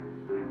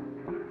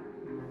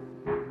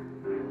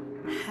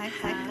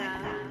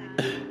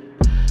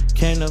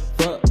Can't a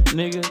fuck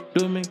nigga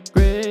do me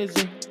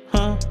crazy,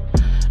 huh?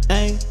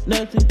 Ain't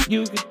nothing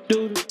you can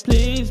do to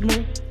please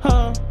me,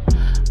 huh?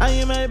 I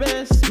am my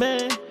best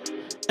man,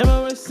 am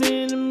I worth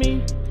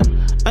enemy?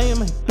 I am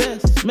my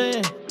best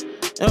man,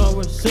 am I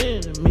worth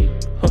enemy?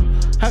 Huh?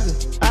 How can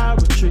I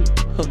retreat?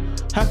 Huh?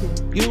 How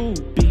can you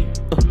be?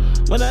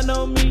 When I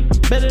know me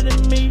better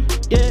than me,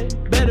 yeah,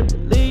 better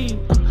believe.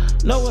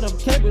 Know what I'm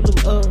capable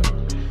of.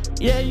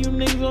 Yeah, you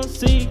niggas gon'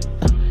 see.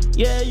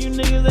 Yeah, you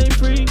niggas ain't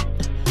free.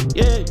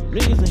 Yeah, you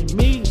niggas ain't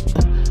me.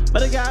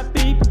 But I got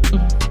people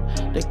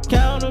that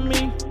count on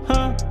me,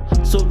 huh?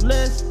 So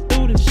let's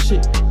do this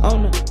shit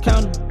on the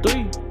count of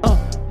 3.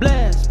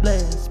 Blast,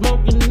 blast.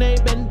 Smoking they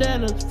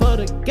bandanas for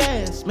the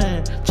gas,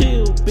 man.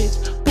 Chill,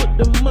 bitch. Put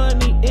the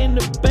money in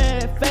the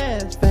bag,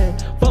 fast,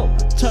 fast. Vote,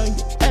 turn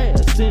your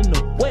ass in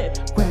the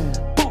wet grass.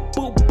 Boop,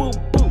 boop,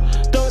 boop,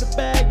 boop. Throw the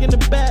bag in the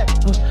back.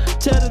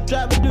 Tell the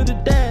driver do the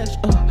dash.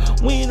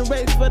 We in a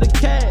race for the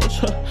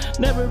cash.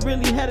 Never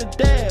really had a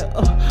dad.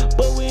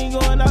 But we ain't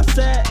going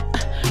outside.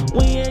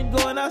 We ain't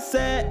going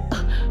outside.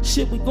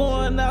 Shit, we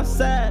going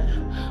outside.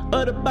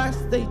 Other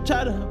boxes they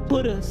try to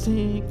put us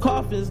in.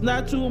 Coffins,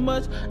 not too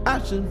much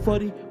option for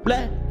the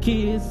black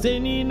kids.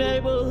 Any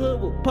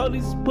neighborhood where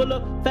police pull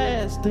up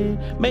fast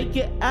and make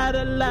it out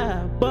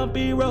alive.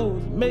 Bumpy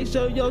roads, make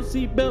sure your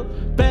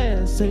seatbelt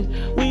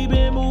fasten. We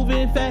been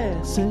moving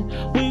fast and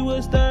we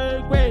was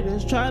 3rd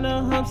graders trying to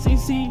hump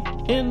CC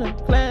in the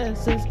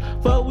classes.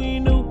 For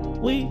we knew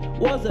we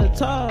was a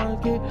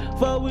target.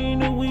 For we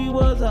knew we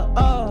was an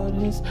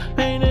artist.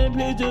 Painting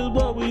pictures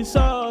what we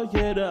saw.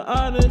 Yeah, the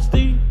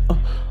honesty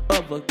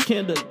of a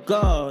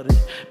kindergarten.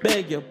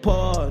 Beg your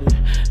pardon.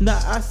 Now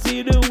I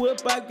see the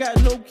whip, I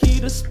got no key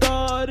to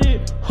start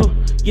it.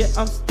 Yeah,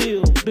 I'm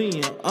still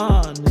being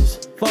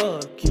honest.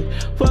 Fuck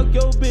it. Fuck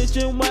your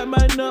bitch and wipe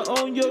my nut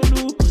on your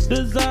new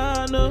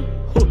designer.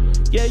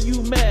 Yeah,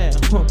 you mad,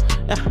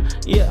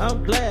 yeah,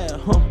 I'm glad,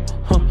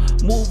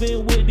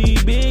 Moving with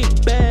these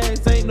big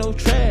bags, ain't no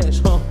trash,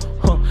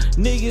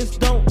 Niggas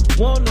don't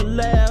wanna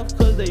laugh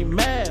cause they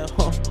mad,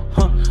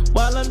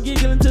 While I'm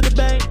giggling to the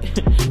bank,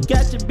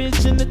 got your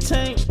bitch in the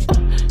tank.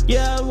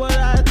 Yeah, what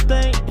I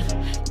think,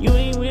 you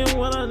ain't win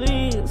one of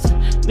these.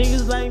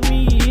 Niggas like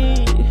me,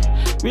 yeah,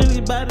 really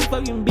about the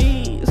fucking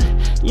bees.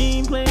 You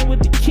ain't playing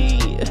with the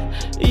kid,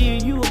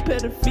 yeah, you a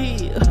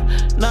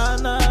pedophile. Nah,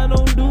 I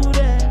don't